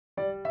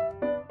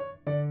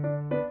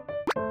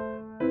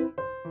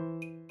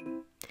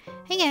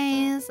Hey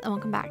guys, and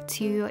welcome back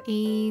to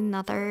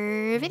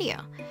another video.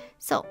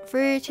 So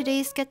for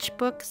today's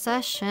sketchbook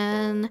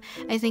session,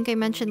 I think I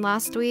mentioned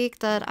last week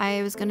that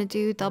I was gonna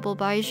do double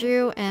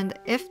Baizhu, and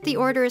if the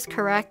order is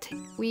correct,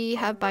 we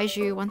have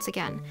Baizhu once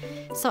again.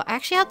 So I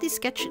actually have the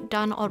sketch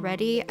done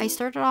already. I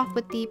started off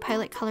with the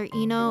Pilot Color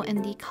ENO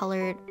and the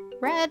colored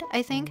red,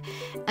 I think,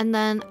 and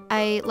then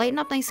I lightened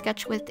up my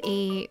sketch with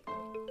a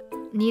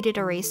Kneaded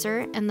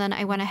Eraser, and then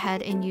I went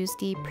ahead and used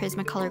the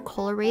Pirsmacolor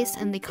Col-Eraser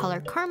and the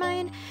color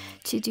Carmine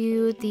to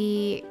do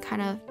the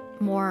kind of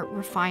more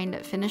refined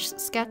finished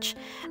sketch.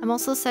 I'm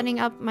also setting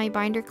up my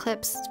binder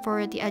clips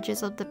for the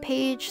edges of the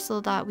page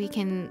so that we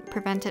can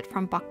prevent it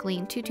from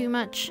buckling too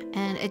much,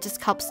 and it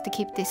just helps to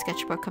keep the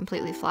sketchbook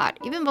completely flat.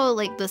 Even though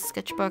like the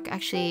sketchbook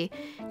actually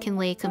can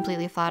lay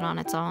completely flat on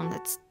its own,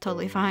 that's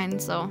totally fine.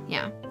 So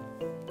yeah,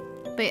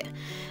 but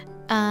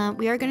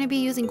we are going to be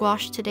using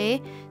gouache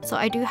today, so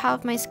I do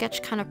have my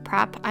sketch kind of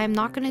prep. I'm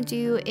not going to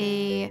do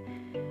a...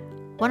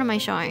 What am I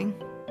showing?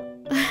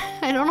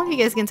 I don't know if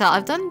you guys can tell.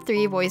 I've done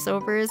 3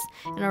 voiceovers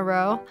in a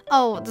row.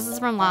 Oh, this is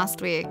from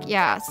last week.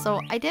 Yeah,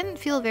 so I didn't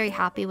feel very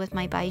happy with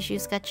my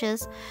Baizhu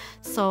sketches,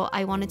 so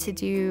I wanted to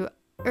do,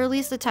 or at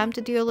least attempt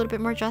to do a little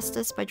bit more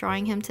justice by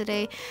drawing him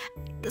today.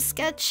 The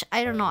sketch,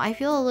 I don't know, I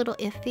feel a little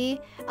iffy.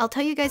 I'll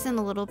tell you guys in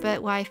a little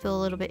bit why I feel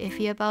a little bit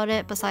iffy about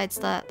it, besides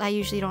that I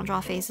usually don't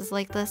draw faces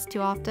like this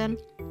too often.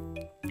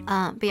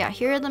 But yeah,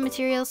 here are the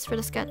materials for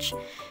the sketch.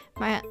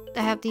 I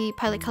have the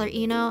Pilot Color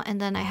ENO, and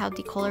then I have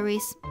the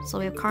Col-Eraser. So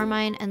we have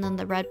Carmine, and then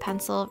the red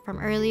pencil from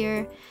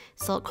earlier.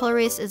 So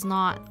Col-Eraser is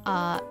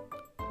not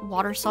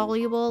water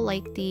soluble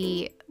like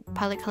the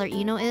Pilot Color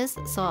ENO is,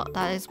 so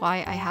that is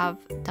why I have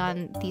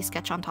done the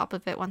sketch on top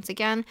of it once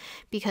again,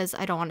 because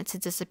I don't want it to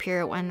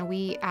disappear when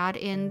we add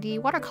in the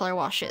watercolor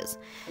washes.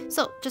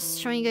 So just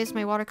showing you guys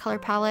my watercolor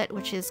palette,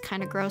 which is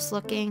kind of gross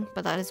looking,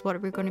 but that is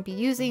what we're going to be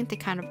using to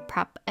kind of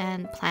prep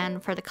and plan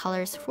for the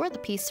colors for the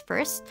piece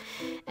first.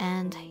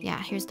 And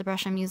yeah, here's the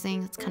brush I'm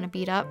using. It's kind of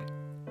beat up.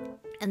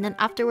 And then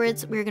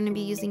afterwards, we're going to be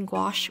using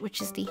gouache,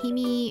 which is the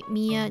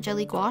MIYA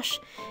jelly gouache.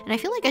 And I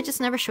feel like I just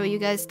never show you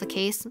guys the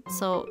case.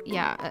 So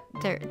yeah,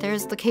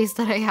 there's the case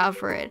that I have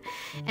for it.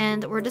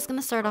 And we're just going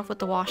to start off with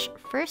the wash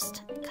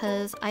first,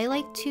 because I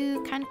like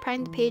to kind of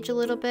prime the page a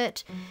little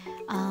bit.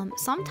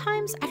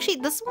 Sometimes, actually,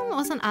 this one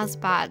wasn't as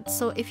bad.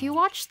 So if you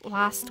watched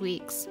last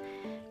week's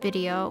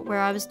video where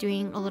I was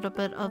doing a little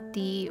bit of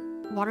the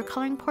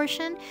watercoloring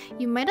portion,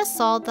 you might have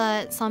saw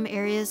that some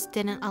areas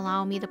didn't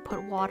allow me to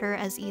put water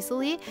as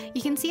easily.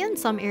 You can see in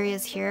some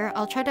areas here.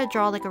 I'll try to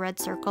draw like a red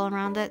circle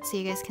around it so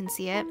you guys can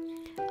see it.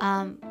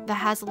 That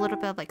has a little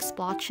bit of like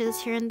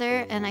splotches here and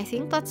there, and I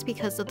think that's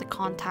because of the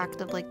contact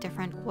of like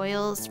different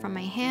oils from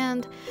my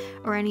hand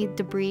or any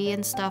debris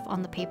and stuff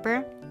on the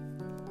paper.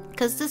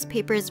 Because this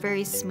paper is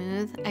very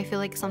smooth, I feel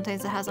like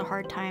sometimes it has a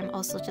hard time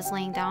also just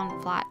laying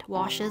down flat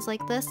washes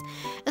like this.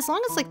 As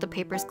long as like the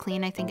paper's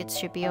clean, I think it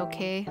should be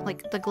okay.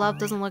 Like the glove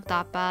doesn't look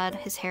that bad.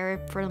 His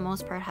hair for the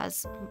most part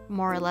has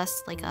more or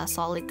less like a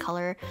solid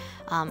color,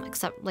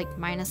 except like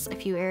minus a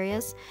few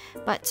areas.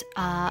 But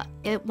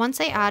once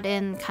I add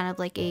in kind of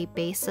like a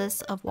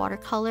basis of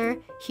watercolor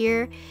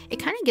here, it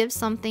kind of gives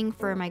something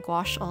for my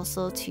gouache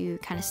also to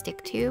kind of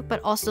stick to,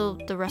 but also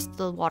the rest of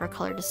the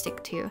watercolor to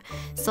stick to.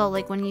 So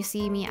like when you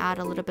see me add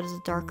a little bit of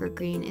the darker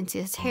green into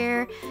his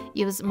hair,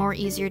 it was more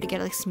easier to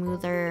get a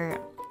smoother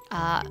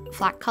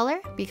flat color,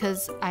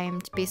 because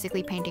I'm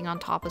basically painting on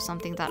top of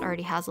something that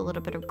already has a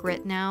little bit of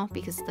grit now,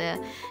 because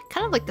the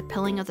kind of like the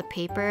pilling of the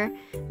paper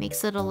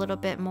makes it a little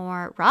bit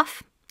more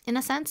rough in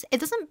a sense. It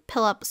doesn't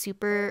pill up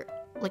super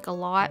like a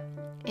lot,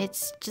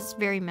 it's just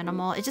very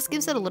minimal. It just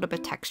gives it a little bit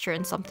of texture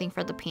and something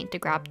for the paint to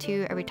grab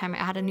to every time I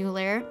add a new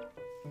layer.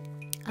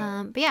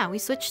 But yeah, we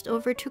switched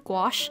over to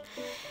gouache,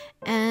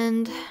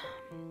 and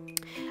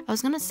I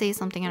was gonna say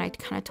something and I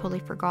kind of totally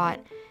forgot.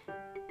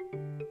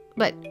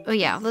 But oh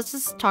yeah, let's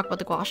just talk about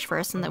the gouache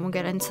first, and then we'll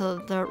get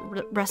into the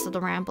rest of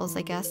the rambles,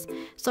 I guess.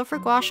 So for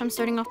gouache, I'm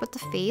starting off with the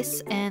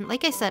face, and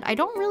like I said, I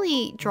don't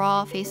really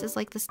draw faces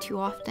like this too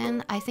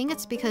often. I think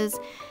it's because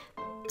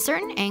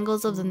certain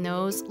angles of the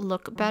nose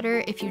look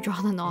better if you draw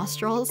the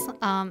nostrils.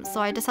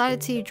 So I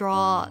decided to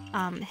draw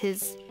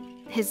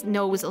his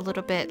nose a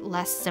little bit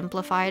less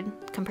simplified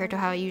compared to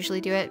how I usually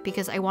do it,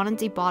 because I wanted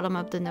the bottom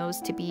of the nose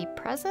to be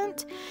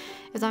present,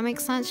 if that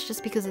makes sense,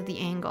 just because of the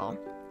angle.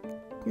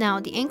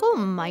 Now, the angle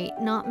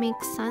might not make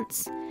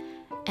sense,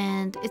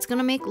 and it's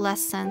gonna make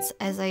less sense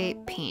as I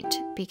paint,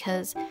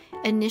 because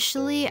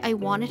initially I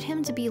wanted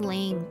him to be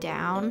laying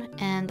down,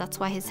 and that's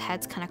why his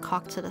head's kind of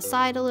cocked to the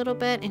side a little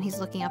bit and he's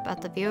looking up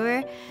at the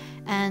viewer.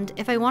 And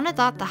if I wanted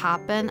that to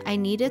happen, I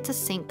needed to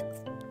sink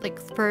like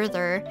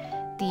further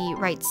the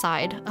right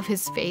side of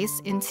his face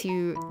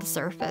into the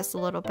surface a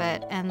little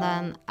bit, and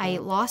then I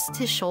lost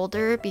his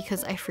shoulder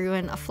because I threw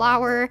in a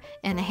flower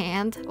and a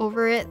hand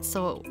over it,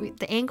 so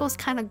the angle's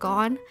kind of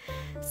gone.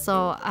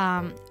 So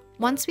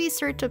once we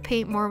start to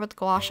paint more with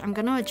gouache, I'm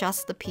going to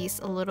adjust the piece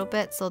a little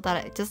bit so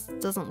that it just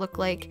doesn't look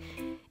like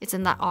it's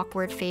in that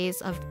awkward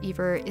phase of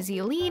either is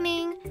he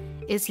leaning,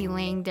 is he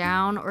laying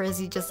down or is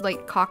he just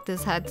like cocked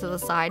his head to the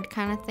side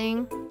kind of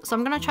thing. So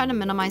I'm gonna try to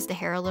minimize the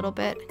hair a little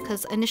bit,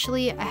 because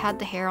initially I had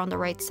the hair on the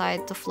right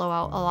side to flow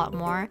out a lot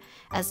more,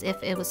 as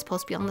if it was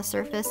supposed to be on the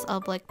surface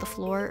of like the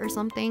floor or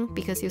something,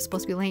 because he was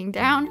supposed to be laying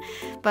down.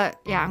 But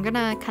yeah, I'm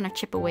gonna kind of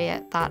chip away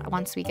at that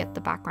once we get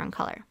the background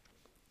color.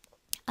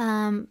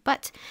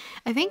 But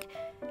I think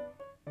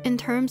in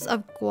terms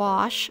of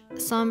gouache,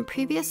 some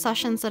previous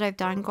sessions that I've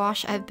done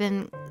gouache, I've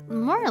been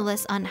more or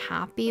less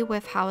unhappy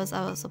with how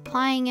I was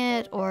applying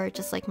it, or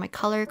just like my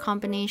color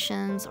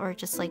combinations, or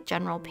just like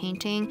general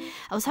painting.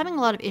 I was having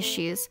a lot of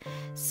issues,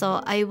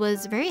 so I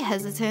was very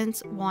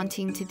hesitant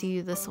wanting to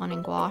do this one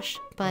in gouache,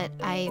 but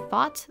I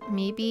thought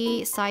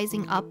maybe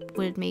sizing up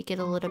would make it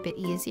a little bit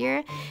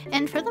easier,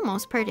 and for the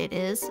most part it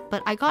is,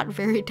 but I got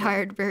very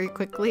tired very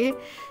quickly.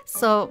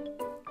 So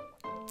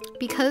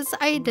because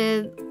I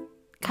did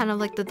kind of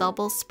like the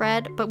double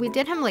spread, but we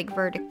did him like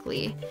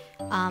vertically.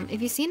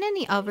 If you've seen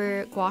any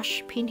other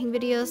gouache painting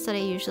videos that I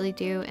usually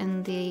do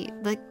in the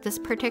this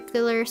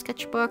particular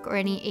sketchbook, or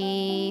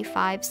any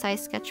A5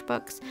 size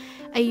sketchbooks,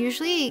 I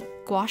usually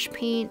gouache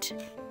paint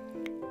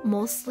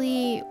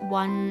mostly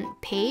one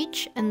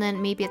page, and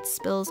then maybe it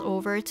spills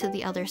over to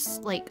the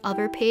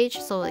other page,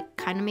 so it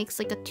kind of makes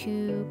like a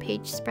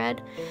 2-page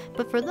spread.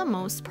 But for the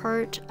most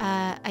part,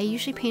 I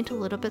usually paint a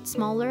little bit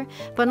smaller,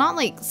 but not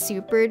like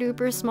super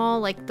duper small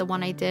like the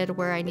one I did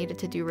where I needed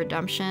to do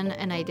redemption,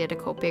 and I did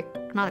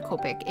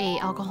a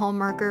alcohol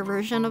marker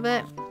version of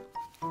it.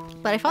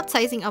 But I thought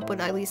sizing up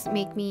would at least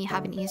make me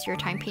have an easier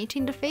time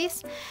painting the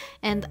face,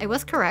 and I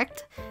was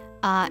correct.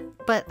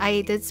 But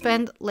I did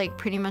spend like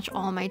pretty much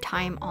all my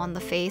time on the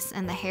face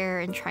and the hair,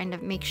 and trying to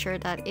make sure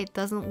that it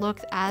doesn't look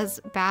as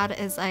bad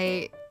as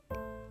I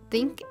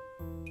think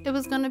it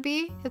was gonna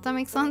be, if that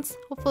makes sense,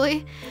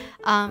 hopefully.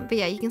 But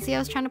yeah, you can see I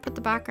was trying to put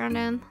the background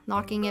in,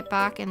 knocking it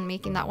back and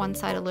making that one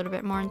side a little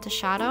bit more into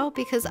shadow,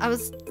 because I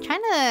was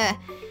trying to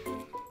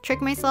trick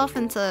myself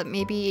into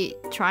maybe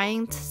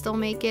trying to still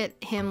make it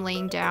him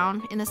laying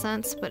down in a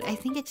sense, but I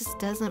think it just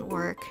doesn't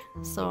work.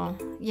 So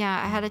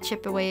yeah, I had to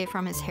chip away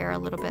from his hair a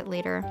little bit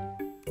later.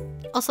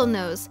 Also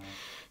nose.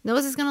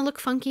 Nose is gonna look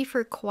funky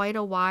for quite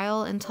a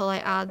while until I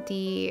add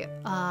the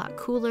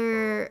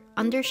cooler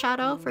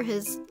undershadow for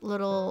his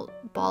little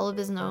ball of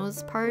his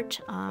nose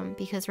part,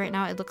 because right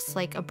now it looks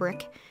like a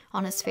brick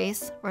on his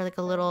face, or like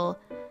a little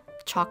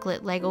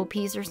chocolate Lego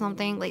piece or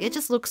something. Like, it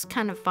just looks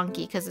kind of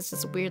funky because it's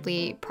just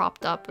weirdly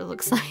propped up, it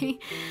looks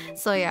like.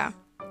 So yeah.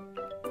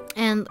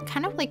 And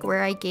kind of like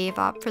where I gave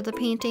up for the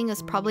painting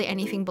is probably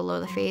anything below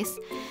the face.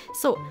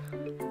 So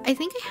I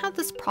think I had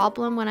this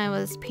problem when I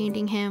was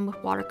painting him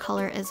with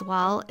watercolor as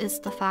well, is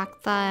the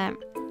fact that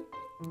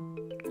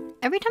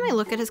every time I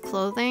look at his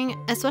clothing,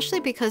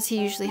 especially because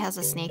he usually has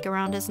a snake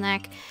around his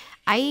neck,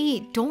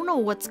 I don't know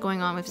what's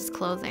going on with his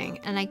clothing,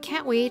 and I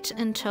can't wait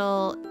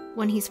until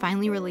when he's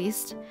finally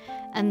released,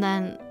 and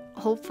then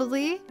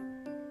hopefully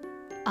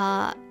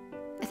I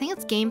think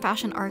it's Game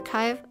Fashion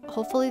Archive,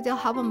 hopefully they'll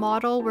have a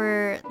model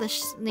where the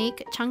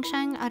snake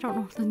Changsheng, I don't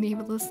know the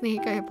name of the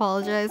snake, I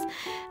apologize,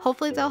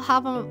 hopefully they'll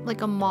have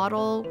a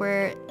model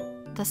where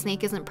the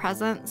snake isn't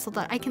present, so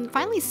that I can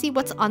finally see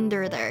what's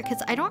under there,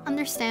 because I don't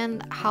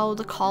understand how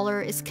the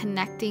collar is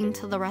connecting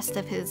to the rest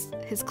of his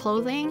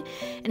clothing,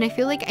 and I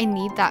feel like I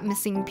need that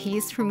missing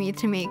piece for me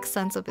to make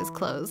sense of his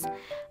clothes.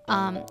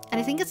 And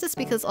I think it's just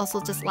because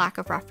also just lack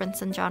of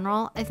reference in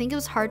general. I think it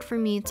was hard for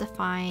me to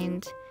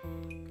find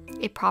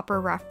a proper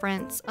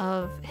reference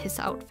of his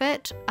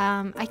outfit.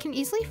 I can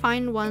easily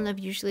find one of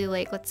usually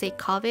like, let's say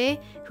Kave,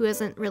 who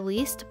isn't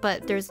released,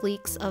 but there's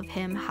leaks of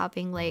him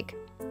having like,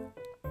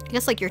 I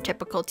guess like your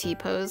typical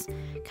T-pose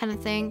kind of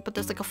thing, but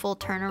there's like a full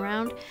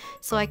turnaround,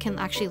 so I can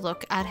actually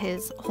look at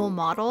his whole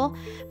model.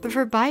 But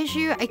for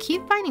Baizhu, I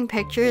keep finding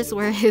pictures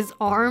where his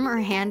arm or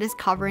hand is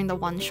covering the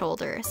one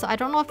shoulder, so I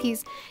don't know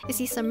if is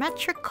he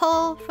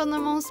symmetrical for the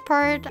most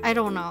part? I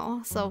don't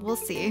know, so we'll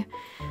see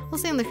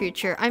in the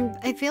future.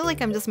 I feel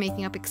like I'm just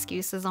making up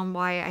excuses on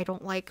why I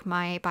don't like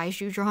my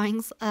Baizhu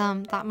drawings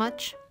that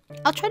much.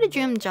 I'll try to do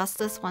him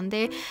justice one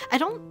day. I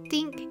don't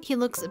think he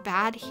looks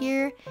bad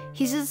here,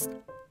 he's just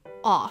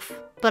off,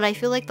 but I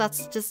feel like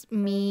that's just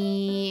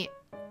me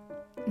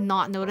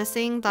not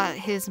noticing that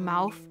his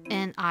mouth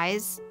and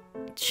eyes,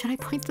 should I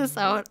point this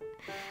out?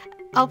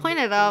 I'll point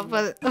it out,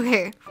 but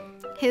okay,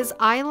 his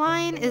eye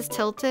line is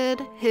tilted,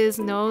 his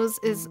nose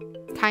is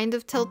kind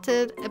of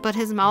tilted, but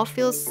his mouth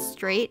feels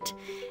straight,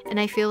 and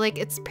I feel like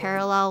it's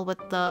parallel with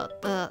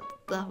the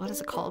what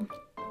is it called,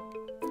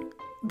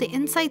 the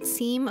inside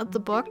seam of the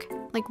book,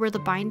 like where the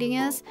binding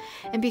is,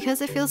 and because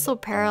it feels so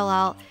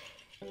parallel,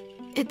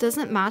 it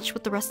doesn't match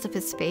with the rest of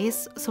his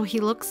face, so he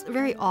looks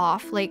very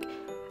off. Like,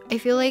 I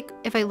feel like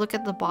if I look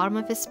at the bottom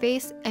of his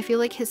face, I feel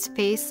like his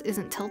face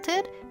isn't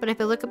tilted, but if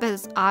I look up at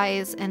his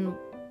eyes and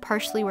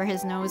partially where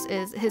his nose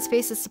is, his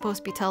face is supposed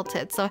to be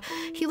tilted, so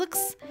he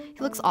looks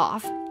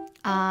off.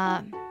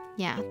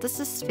 Yeah, this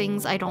is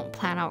things I don't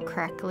plan out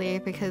correctly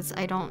because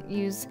I don't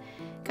use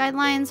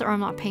guidelines or I'm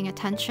not paying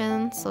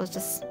attention. So it's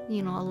just,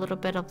 you know, a little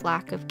bit of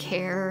lack of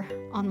care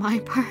on my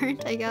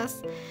part, I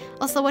guess.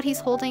 Also, what he's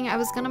holding, I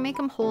was gonna make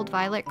him hold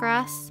violet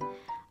grass.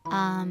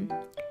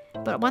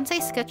 But once I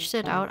sketched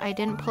it out, I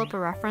didn't pull up a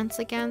reference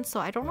again, so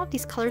I don't know if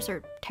these colors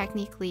are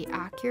technically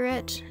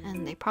accurate,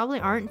 and they probably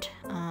aren't,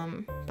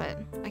 but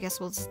I guess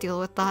we'll just deal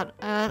with that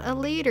at a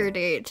later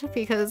date,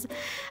 because,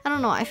 I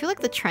don't know, I feel like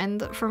the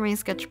trend for my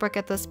sketchbook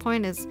at this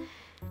point is,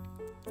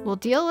 we'll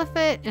deal with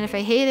it, and if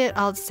I hate it,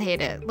 I'll just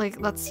hate it. Like,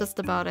 that's just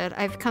about it.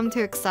 I've come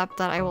to accept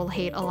that I will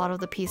hate a lot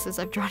of the pieces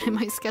I've drawn in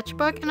my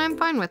sketchbook, and I'm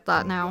fine with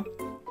that now.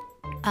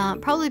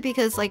 Probably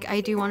because, like, I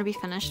do want to be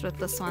finished with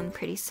this one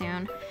pretty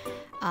soon.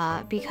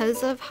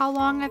 Because of how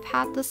long I've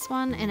had this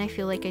one, and I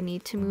feel like I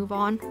need to move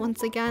on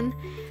once again.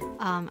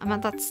 I'm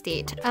at that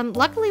state.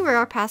 Luckily, we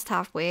are past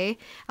halfway.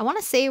 I want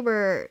to say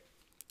we're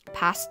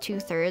past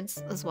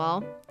 2/3 as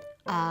well.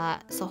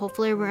 So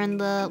hopefully we're in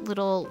the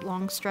little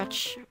short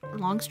stretch?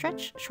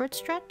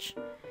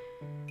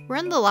 We're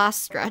in the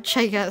last stretch,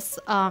 I guess,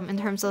 in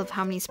terms of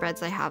how many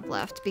spreads I have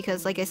left,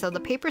 because like I said, the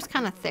paper's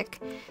kind of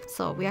thick,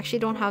 so we actually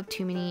don't have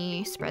too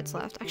many spreads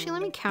left. Actually,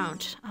 let me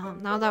count,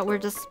 now that we're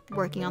just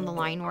working on the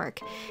line work,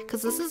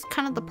 because this is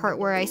kind of the part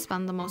where I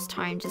spend the most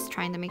time just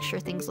trying to make sure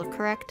things look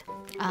correct,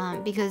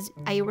 because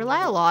I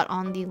rely a lot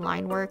on the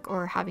line work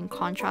or having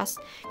contrast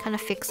kind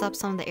of fix up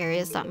some of the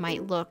areas that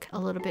might look a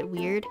little bit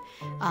weird,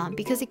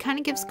 because it kind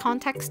of gives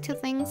context to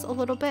things a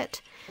little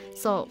bit.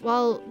 So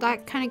while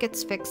that kind of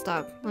gets fixed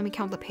up, let me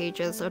count the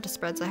pages or the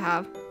spreads I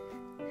have.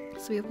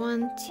 So we have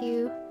 1,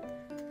 2,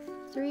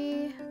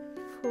 3,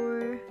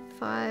 4,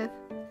 5,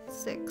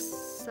 6,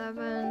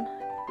 7,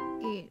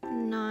 8,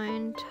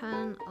 9,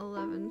 10,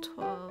 11,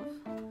 12,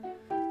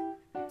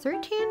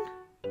 13?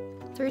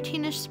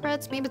 13-ish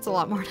spreads. Maybe it's a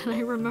lot more than I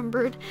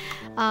remembered.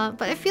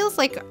 But it feels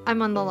like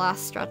I'm on the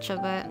last stretch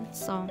of it.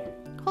 So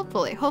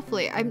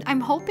hopefully.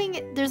 I'm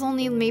hoping there's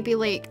only maybe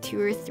like 2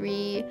 or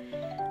 3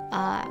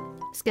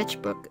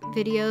 sketchbook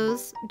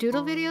videos,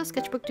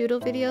 sketchbook doodle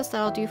videos that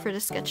I'll do for the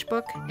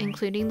sketchbook,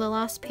 including the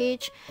last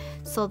page,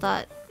 so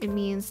that it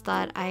means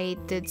that I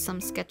did some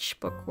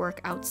sketchbook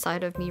work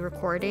outside of me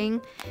recording,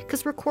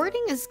 because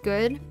recording is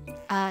good,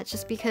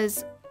 just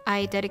because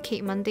I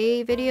dedicate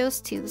Monday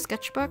videos to the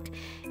sketchbook,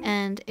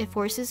 and it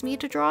forces me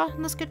to draw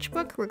in the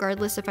sketchbook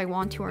regardless if I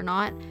want to or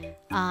not,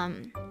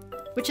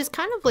 which is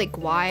kind of like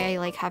why I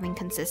like having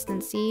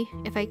consistency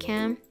if I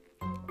can.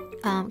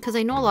 Because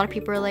I know a lot of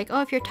people are like,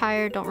 oh, if you're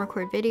tired, don't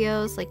record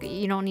videos, like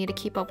you don't need to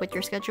keep up with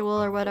your schedule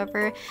or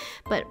whatever.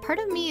 But part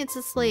of me, it's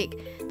just like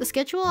the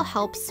schedule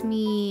helps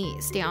me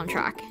stay on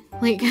track.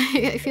 Like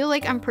I feel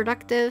like I'm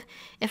productive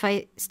if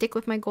I stick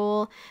with my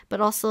goal, but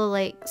also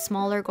like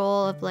smaller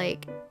goal of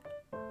like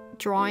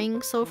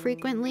drawing so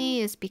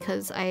frequently is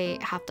because I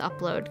have to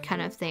upload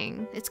kind of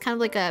thing. It's kind of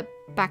like a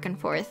back and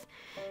forth,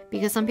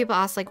 because some people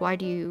ask like, why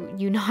do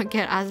you not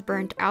get as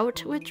burnt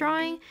out with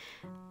drawing?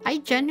 I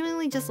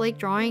genuinely just like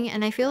drawing,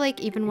 and I feel like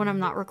even when I'm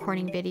not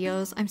recording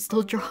videos, I'm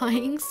still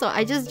drawing, so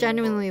I just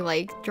genuinely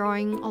like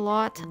drawing a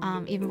lot,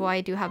 even though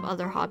I do have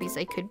other hobbies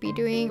I could be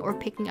doing or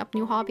picking up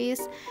new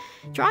hobbies.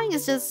 Drawing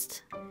is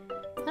just,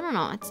 I don't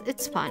know,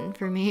 it's fun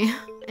for me.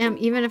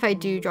 Even if I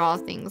do draw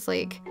things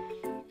like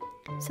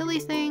silly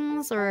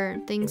things or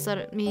things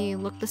that may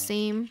look the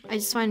same, I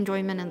just find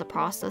enjoyment in the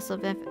process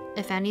of it,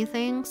 if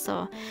anything.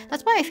 So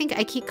that's why I think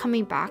I keep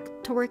coming back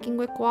to working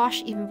with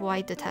gouache, even though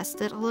I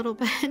detest it a little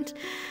bit.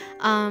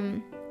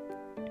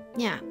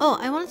 Yeah. Oh,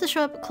 I wanted to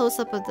show up a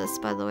close-up of this,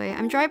 by the way.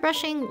 I'm dry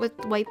brushing with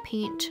white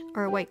paint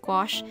or white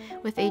gouache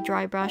with a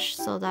dry brush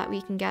so that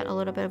we can get a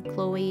little bit of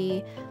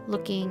glowy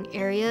looking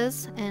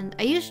areas. And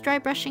I used dry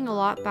brushing a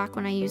lot back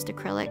when I used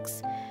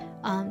acrylics,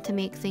 to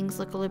make things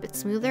look a little bit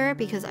smoother,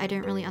 because I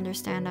didn't really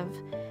understand of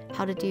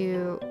how to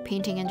do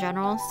painting in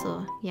general.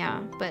 So yeah,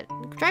 but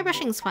dry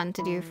brushing is fun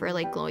to do for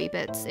like glowy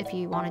bits if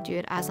you want to do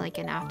it as like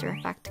an after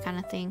effect kind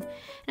of thing.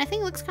 And I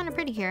think it looks kind of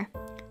pretty here.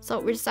 So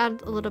we just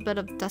add a little bit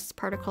of dust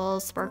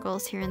particles,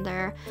 sparkles here and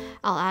there.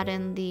 I'll add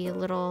in the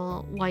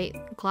little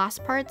white glass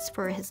parts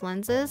for his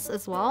lenses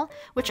as well,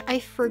 which I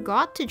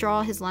forgot to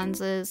draw his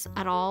lenses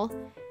at all,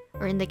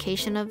 or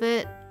indication of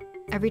it,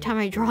 every time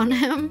I draw on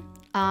him.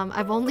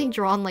 I've only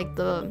drawn like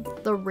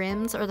the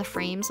rims or the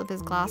frames of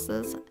his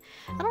glasses.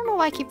 I don't know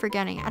why I keep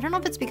forgetting. I don't know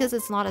if it's because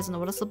it's not as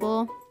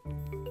noticeable,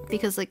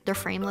 because like they're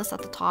frameless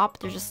at the top.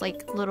 They're just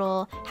like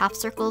little half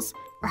circles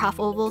or half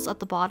ovals at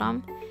the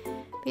bottom.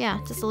 But yeah,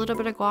 just a little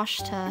bit of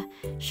gouache to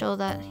show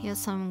that he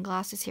has some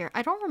glasses here.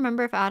 I don't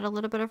remember if I had a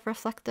little bit of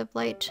reflective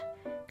light.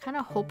 Kind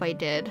of hope I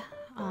did,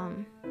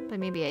 but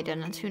maybe I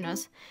didn't, who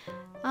knows.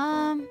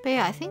 But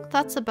yeah, I think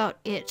that's about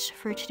it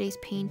for today's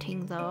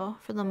painting though,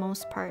 for the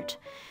most part.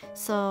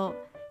 So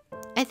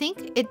I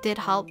think it did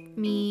help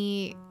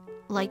me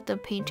like the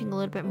painting a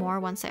little bit more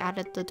once I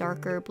added the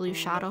darker blue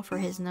shadow for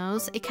his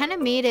nose. It kind of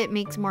made it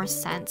make more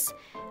sense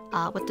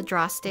with the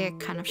drastic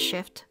kind of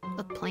shift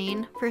of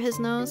plane for his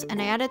nose,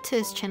 and I added to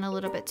his chin a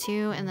little bit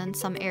too, and then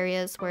some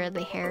areas where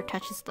the hair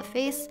touches the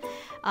face,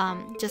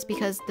 just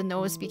because the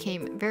nose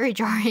became very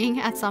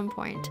jarring at some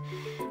point.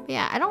 But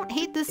yeah, I don't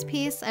hate this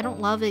piece, I don't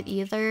love it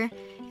either.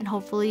 and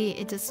hopefully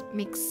it just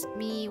makes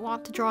me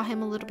want to draw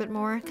him a little bit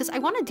more, because I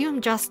want to do him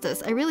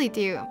justice. I really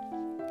do.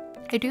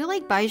 I do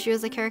like Baizhu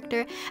as a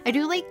character. I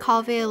do like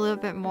Kave a little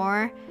bit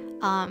more.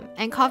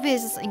 And Kave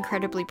is just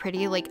incredibly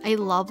pretty. Like, I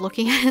love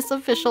looking at his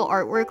official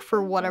artwork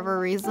for whatever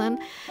reason.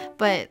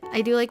 But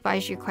I do like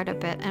Baizhu quite a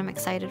bit, and I'm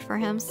excited for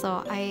him.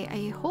 So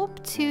I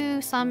hope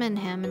to summon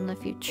him in the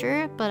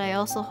future, but I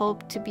also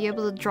hope to be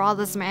able to draw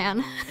this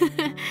man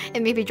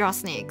and maybe draw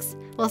snakes.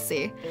 We'll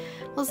see.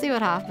 We'll see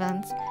what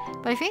happens.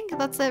 But I think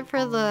that's it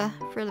for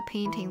the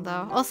painting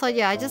though. Also,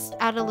 yeah, I just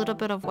added a little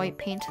bit of white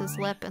paint to his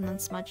lip and then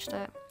smudged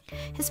it.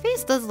 His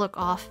face does look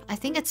off. I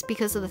think it's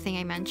because of the thing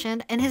I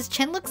mentioned, and his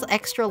chin looks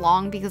extra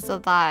long because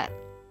of that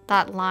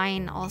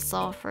line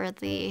also for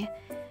the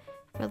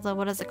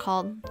what is it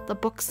called? The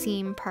book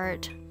seam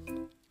part.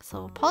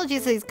 So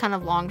apologies that he's kind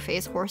of long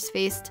face, horse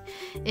faced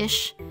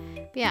ish.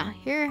 But yeah,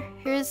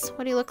 here's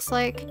what he looks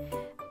like.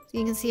 So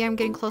you can see I'm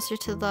getting closer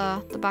to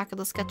the back of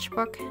the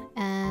sketchbook,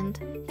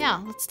 and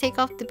yeah, let's take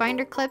off the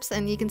binder clips,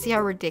 and you can see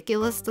how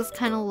ridiculous this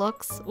kind of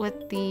looks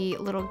with the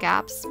little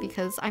gaps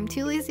because I'm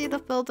too lazy to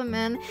fill them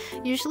in.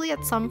 Usually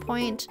at some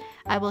point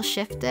I will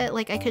shift it,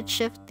 like I could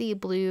shift the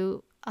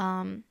blue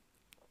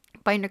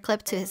binder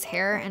clip to his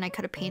hair and I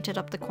could have painted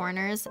up the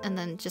corners and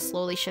then just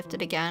slowly shift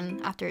it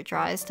again after it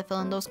dries to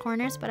fill in those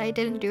corners, but I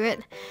didn't do it.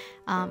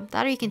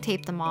 That or you can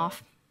tape them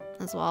off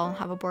as well,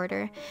 have a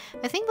border.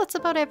 I think that's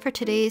about it for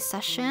today's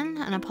session,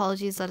 and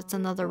apologies that it's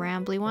another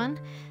rambly one,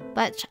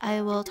 but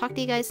I will talk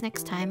to you guys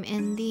next time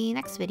in the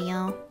next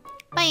video.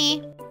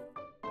 Bye!